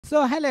So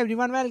hello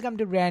everyone, welcome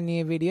to brand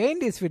new video. In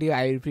this video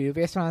I will preview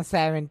version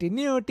 17,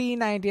 new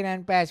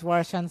T99 patch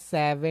version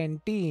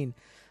 17.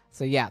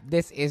 So yeah,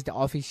 this is the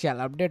official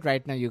update.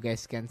 Right now you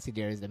guys can see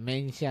there is the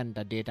mention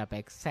the data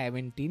pack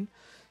 17.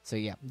 So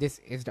yeah, this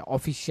is the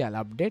official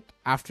update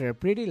after a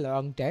pretty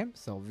long time.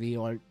 So we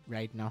all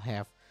right now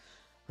have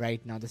the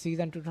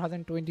season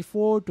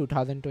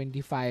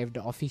 2024-2025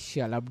 the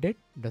official update.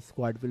 The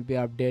squad will be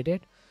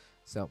updated.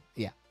 So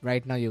yeah,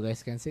 right now you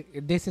guys can see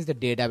this is the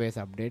database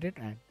updated,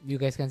 and you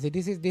guys can see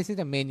this is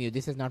the menu.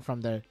 This is not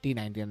from the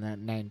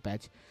T99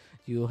 patch.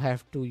 You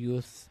have to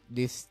use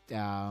this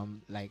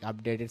like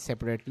updated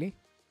separately.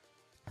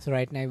 So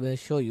right now I will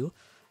show you.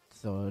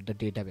 So the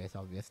database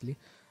obviously.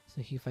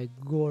 So if I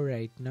go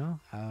right now,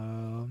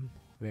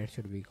 where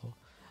should we go?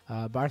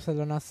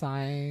 Barcelona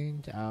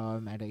signed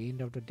at the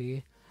end of the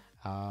day,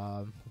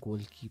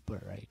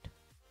 goalkeeper, right?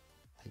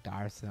 Like the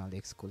Arsenal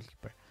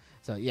ex-goalkeeper.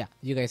 So yeah,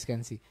 you guys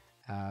can see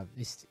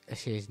it's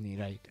Szczesny,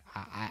 right?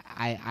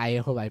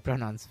 I hope I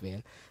pronounce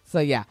well. So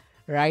yeah,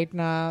 right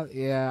now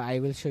I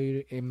will show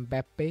you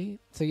Mbappe.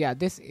 So yeah,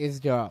 this is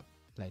the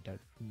like the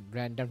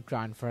random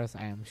transfers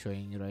I am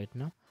showing you right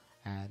now,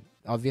 and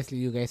obviously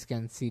you guys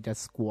can see the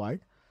squad.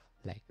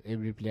 Like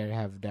every player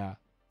have the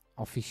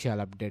official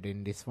update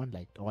in this one.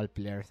 Like all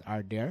players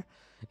are there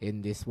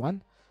in this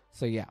one.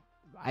 So yeah,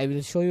 I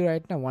will show you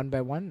right now one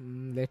by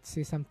one. Let's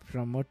see some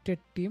promoted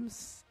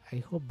teams. I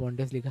hope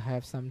Bundesliga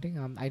have something.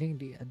 I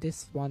think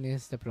this one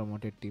is the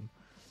promoted team.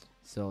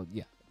 So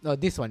yeah, no,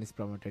 this one is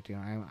promoted team.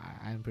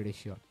 I'm pretty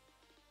sure.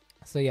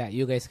 So yeah,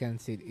 you guys can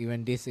see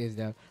even this is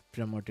the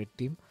promoted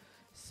team.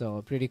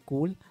 So pretty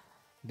cool.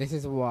 This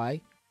is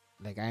why,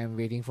 like, I am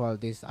waiting for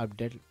this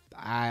update.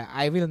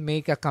 I will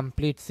make a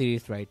complete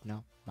series right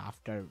now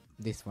after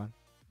this one,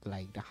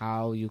 like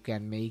how you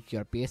can make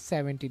your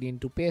PS17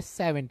 into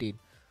PS17.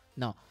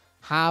 No,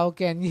 how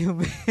can you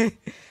make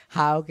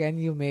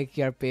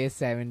your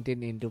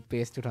PS17 into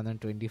PS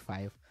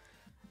 2025?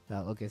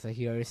 Okay, so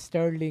here is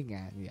Sterling,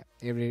 and yeah,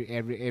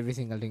 every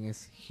single thing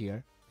is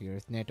here. Here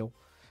is Neto.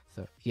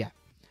 So yeah,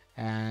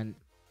 and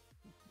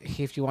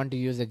if you want to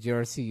use a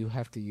jersey, you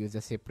have to use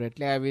it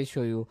separately. I will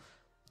show you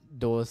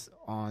those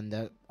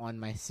on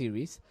my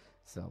series.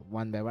 So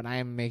one by one, I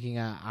am making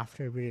a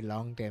after a very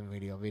long time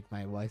video with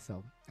my voice,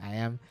 so I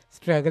am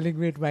struggling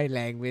with my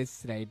language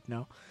right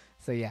now.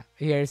 So yeah,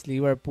 here is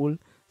Liverpool.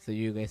 So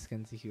you guys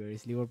can see here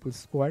is Liverpool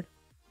squad.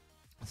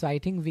 So I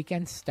think we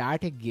can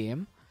start a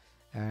game,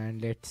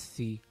 and let's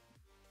see.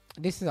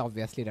 This is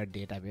obviously the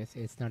database.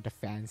 It's not a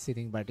fancy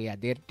thing, but yeah,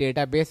 the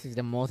database is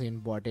the most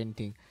important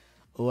thing.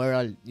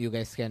 Overall, you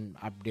guys can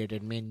update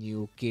it,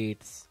 menu,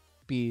 kits,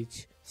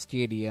 pitch,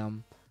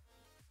 stadium,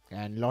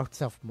 and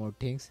lots of more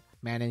things.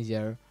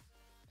 Manager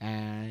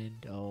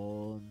and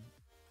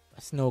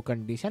snow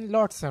condition,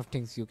 lots of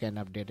things you can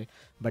update it,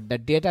 but the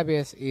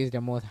database is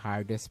the most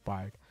hardest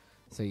part.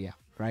 So yeah,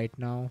 right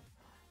now,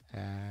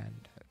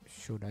 and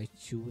should I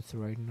choose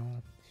right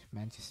now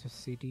Manchester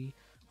City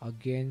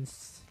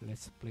against,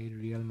 let's play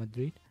Real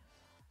Madrid.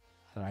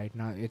 Right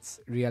now it's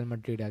Real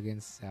Madrid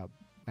against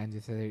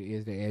Manchester City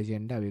is the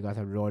agenda because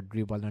of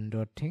Rodri Ballon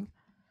d'Or thing.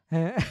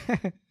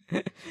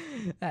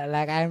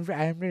 Like I'm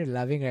really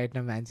loving right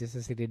now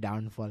Manchester City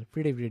downfall.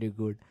 Pretty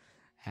good.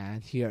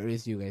 And here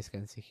is, you guys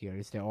can see, here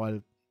is the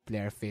all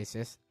player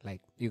faces,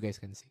 like you guys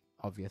can see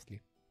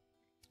obviously.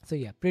 So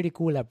yeah, pretty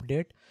cool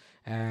update.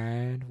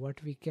 And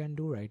what we can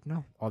do right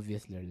now,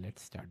 obviously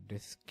let's start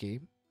this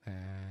game.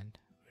 And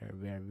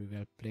where we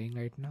were playing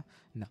right now,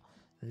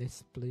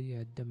 let's play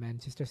at the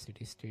Manchester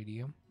City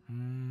stadium.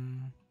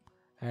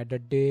 At the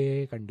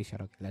day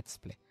condition. Okay, let's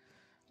play.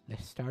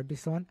 Let's start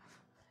this one,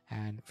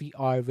 and we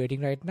are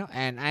waiting right now.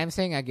 And I am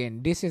saying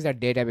again, this is a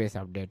database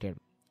updated.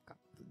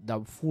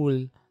 The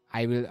full,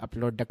 I will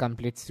upload the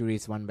complete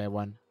series one by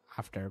one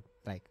after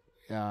like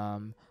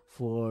 4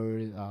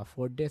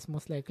 days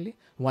most likely,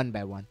 one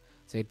by one.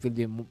 So it will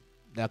be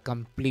the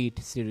complete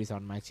series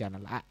on my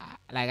channel. I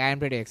am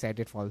pretty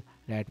excited for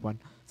that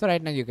one. So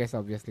right now you guys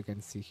obviously can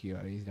see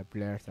here is the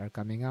players are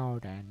coming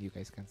out, and you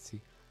guys can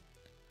see,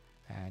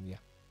 and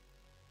yeah,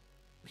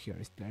 here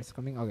is players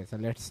coming. Okay, so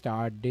let's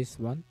start this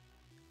one.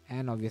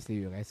 And obviously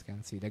you guys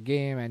can see the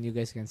game, and you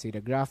guys can see the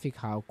graphic,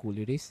 how cool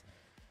it is,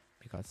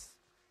 because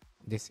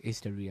this is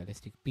the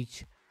realistic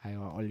pitch I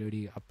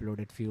already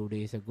uploaded few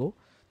days ago.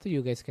 So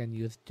you guys can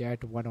use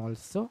that one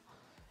also.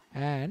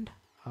 And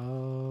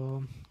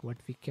what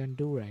we can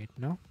do right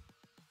now,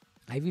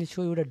 I will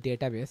show you the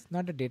database,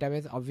 not the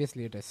database,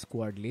 obviously the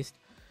squad list.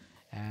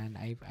 And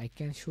I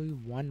can show you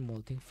one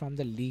more thing from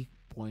the league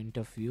point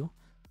of view.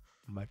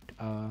 But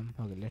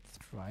okay, let's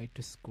try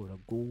to score a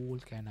goal.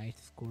 Can I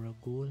score a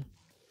goal?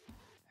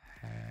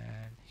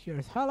 And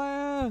here's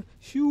Hala!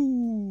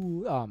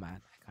 Shoo! Oh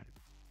man, I can't.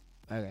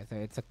 Okay, so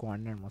it's a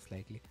corner most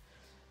likely.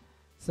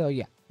 So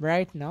yeah,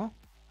 right now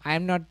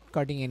I'm not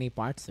cutting any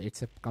parts, so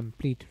it's a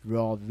complete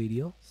raw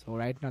video. So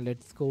right now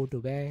let's go to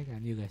back,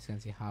 and you guys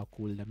can see how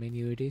cool the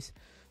menu it is.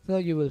 So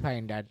you will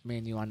find that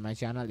menu on my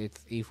channel.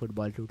 It's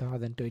eFootball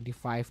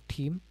 2025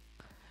 team,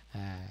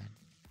 and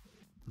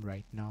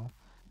right now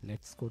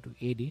let's go to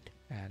edit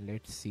and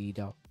let's see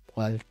the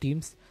all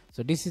teams.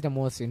 So this is the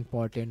most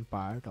important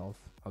part of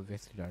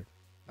obviously the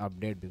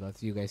update,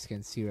 because you guys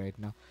can see right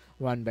now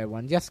one by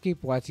one. Just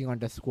keep watching on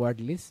the squad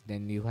list,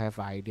 then you have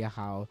idea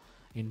how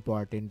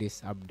important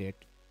this update,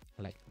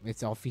 like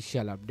it's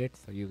official update.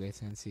 So you guys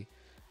can see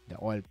the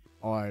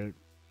all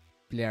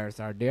players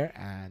are there,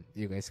 and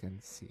you guys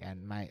can see.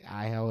 And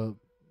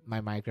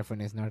my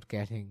microphone is not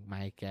catching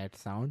my cat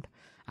sound.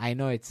 I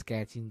know it's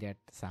catching that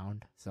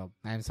sound, so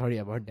I'm sorry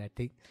about that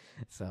thing.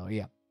 So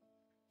yeah,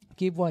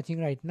 keep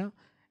watching right now.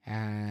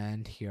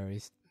 And here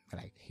is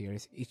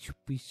each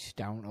pitch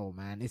down. Oh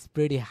man, it's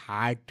pretty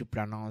hard to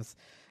pronounce.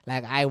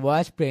 Like, I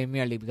watch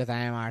Premier League because I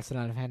am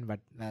Arsenal fan, but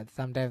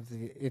sometimes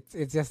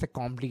it's just a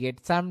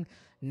complicated. Some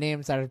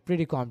names are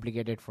pretty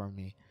complicated for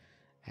me.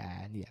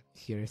 And yeah,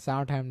 here is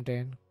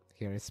Southampton,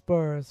 here is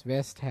Spurs,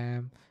 West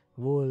Ham,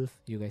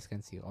 Wolf. You guys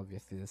can see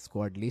obviously the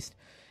squad list.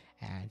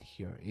 And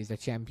here is the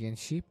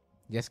championship.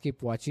 Just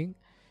keep watching.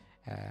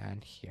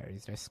 And here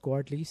is the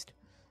squad list.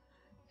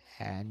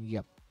 And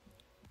yep,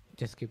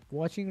 just keep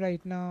watching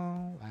right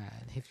now.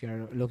 And if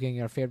you're looking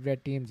your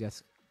favorite team,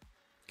 just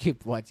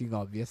keep watching.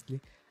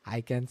 Obviously, I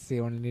can say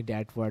only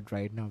that word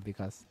right now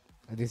because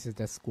this is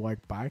the squad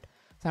part.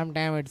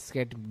 Sometimes it's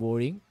get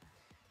boring,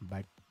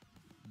 but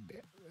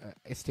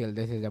still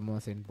this is the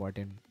most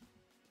important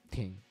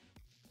thing.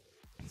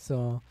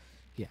 So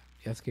yeah,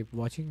 just keep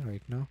watching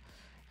right now.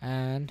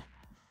 And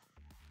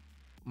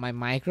my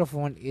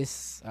microphone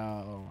is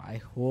I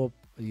hope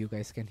you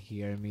guys can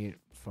hear me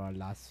for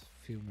last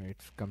few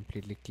minutes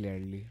completely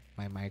clearly.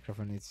 My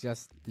microphone is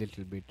just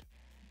little bit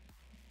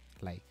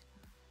like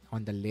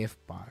on the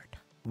left part.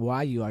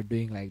 Why you are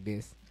doing like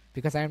this?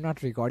 Because I'm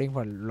not recording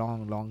for a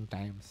long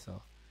time.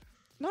 So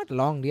not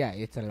long, yeah,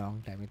 it's a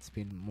long time. It's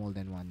been more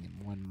than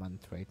one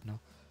month right now.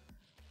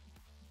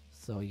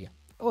 So yeah.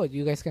 Oh,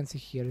 you guys can see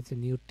here it's a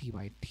new team.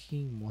 I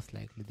think most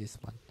likely this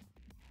one.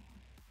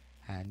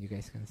 And you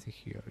guys can see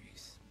here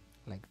is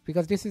like,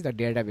 because this is the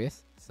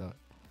database, so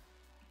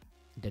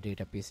the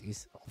database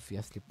is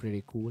obviously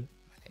pretty cool.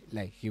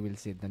 Like you will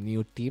see the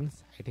new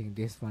teams. I think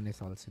this one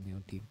is also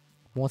new team,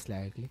 most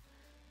likely.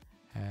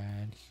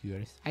 And here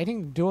is, I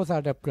think those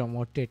are the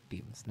promoted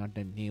teams, not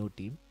the new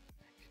team.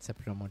 It's a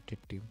promoted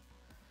team.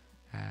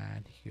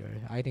 And here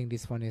I think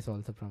this one is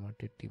also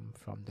promoted team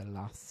from the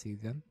last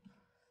season.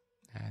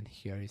 And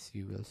here is,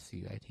 you will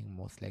see, I think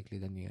most likely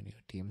the new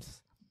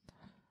teams.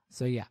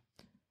 So yeah.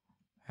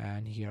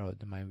 And here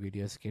my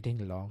video is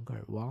getting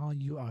longer. Wow,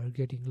 you are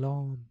getting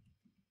long.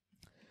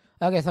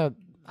 Okay, so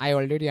I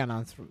already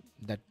announced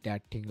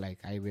that thing, like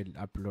I will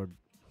upload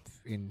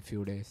in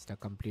few days the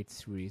complete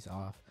series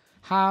of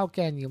how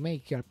can you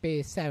make your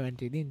PES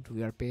 17 into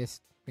your PES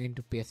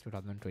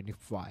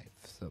 2025.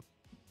 So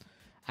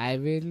I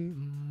will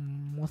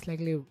most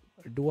likely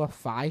do a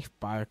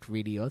 5-part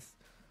videos.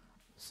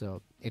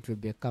 So it will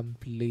be a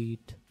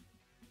complete,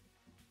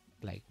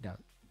 like the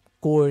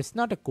course,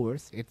 not a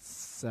course,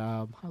 it's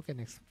how can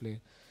I explain,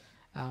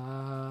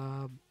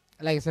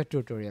 like it's a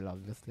tutorial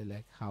obviously,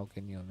 like how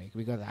can you make,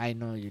 because I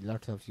know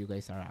lots of you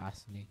guys are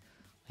asking me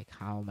like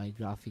how my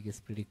graphic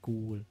is pretty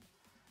cool,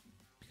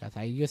 because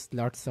I use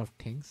lots of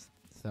things.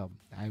 So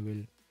I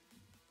will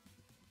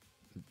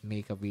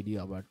make a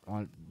video about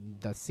all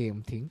the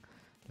same thing,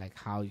 like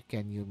how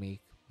can you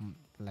make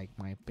like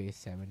my PES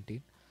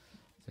 17.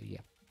 So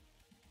yeah,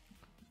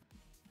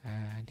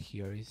 and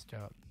here is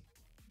the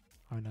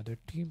another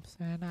teams,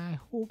 and I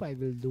hope I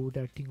will do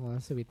that thing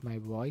also with my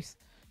voice.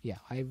 Yeah,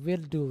 I will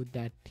do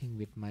that thing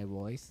with my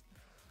voice,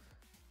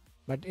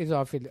 but it's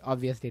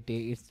obviously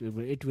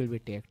it will be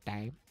take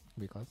time,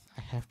 because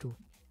I have to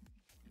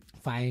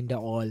find the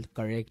all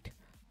correct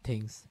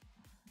things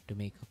to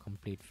make a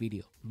complete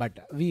video.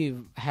 But we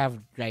have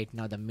right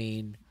now the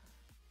main,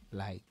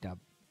 like the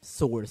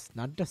source,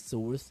 not the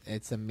source,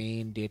 it's a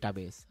main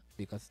database,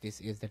 because this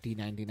is the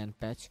T99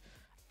 patch.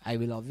 I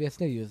will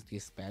obviously use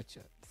this patch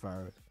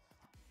for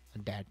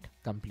that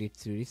complete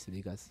series,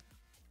 because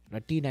the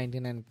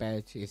T99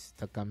 patch is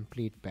the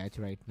complete patch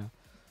right now.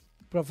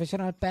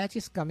 Professional patch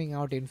is coming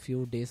out in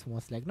few days,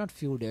 most like, not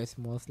few days,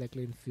 most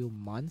likely in few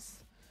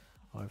months,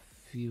 or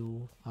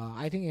few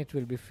I think it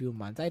will be few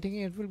months. I think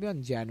it will be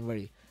on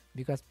January,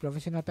 because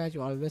professional patch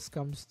always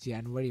comes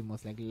January,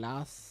 most like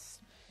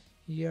last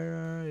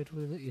year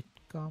it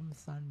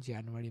comes on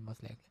January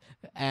most likely.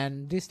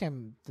 And this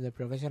time the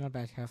professional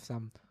patch have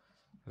some,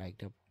 like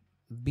the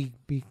big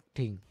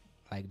thing,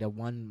 like the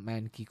one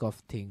man kickoff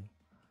thing,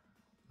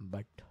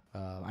 but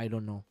I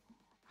don't know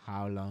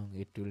how long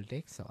it will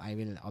take. So I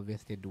will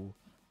obviously do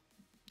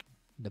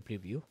the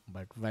preview,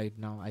 but right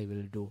now I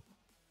will do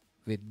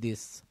with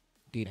this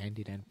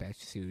T99 patch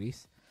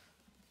series.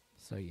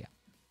 So yeah,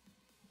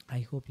 I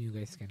hope you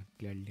guys can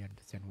clearly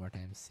understand what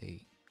I'm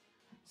saying.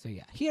 So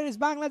yeah, here is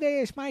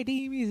Bangladesh. My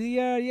team is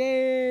here.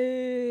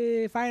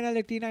 Yay!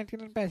 Finally,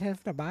 T99 patch has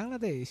the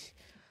Bangladesh,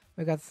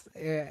 because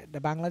the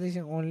Bangladesh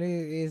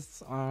only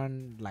is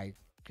on like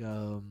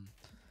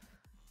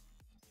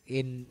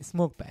in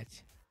smoke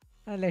patch.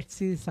 Let's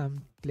see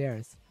some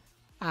players.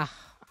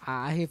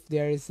 If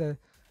there is a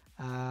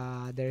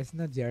There is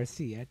no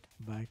jersey yet,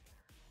 but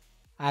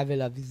I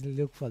will obviously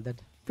look for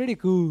that. Pretty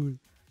cool.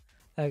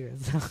 Okay,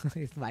 so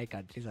it's my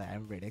country, so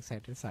I'm pretty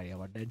excited. Sorry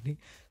about that.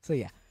 So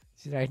yeah,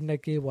 she's right now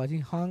keep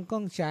watching Hong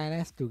Kong, China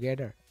is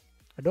together.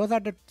 Those are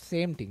the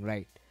same thing,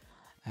 right?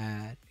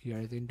 And here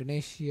is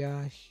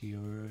Indonesia.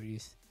 Here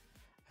is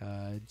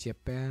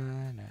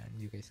Japan, and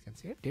you guys can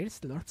see it.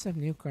 There's lots of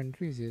new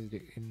countries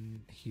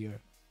in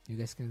here. You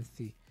guys can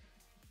see,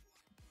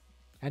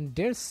 and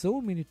there's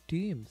so many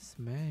teams,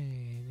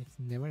 man. It's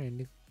never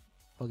ending.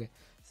 Okay,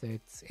 so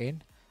it's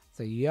end.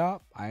 So yeah,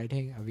 I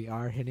think we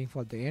are heading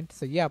for the end.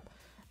 So yep,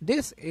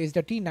 this is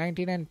the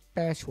T99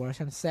 patch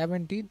version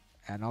 17,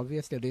 and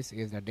obviously this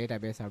is the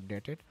database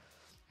updated,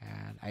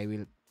 and I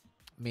will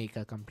make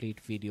a complete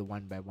video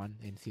one by one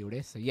in few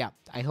days. So yeah,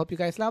 I hope you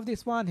guys love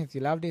this one. If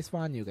you love this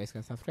one, you guys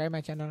can subscribe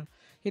my channel,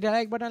 hit the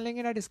like button, link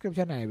in the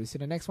description, and I will see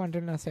you in the next one.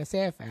 Till then, stay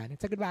safe and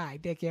it's a goodbye.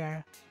 Take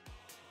care.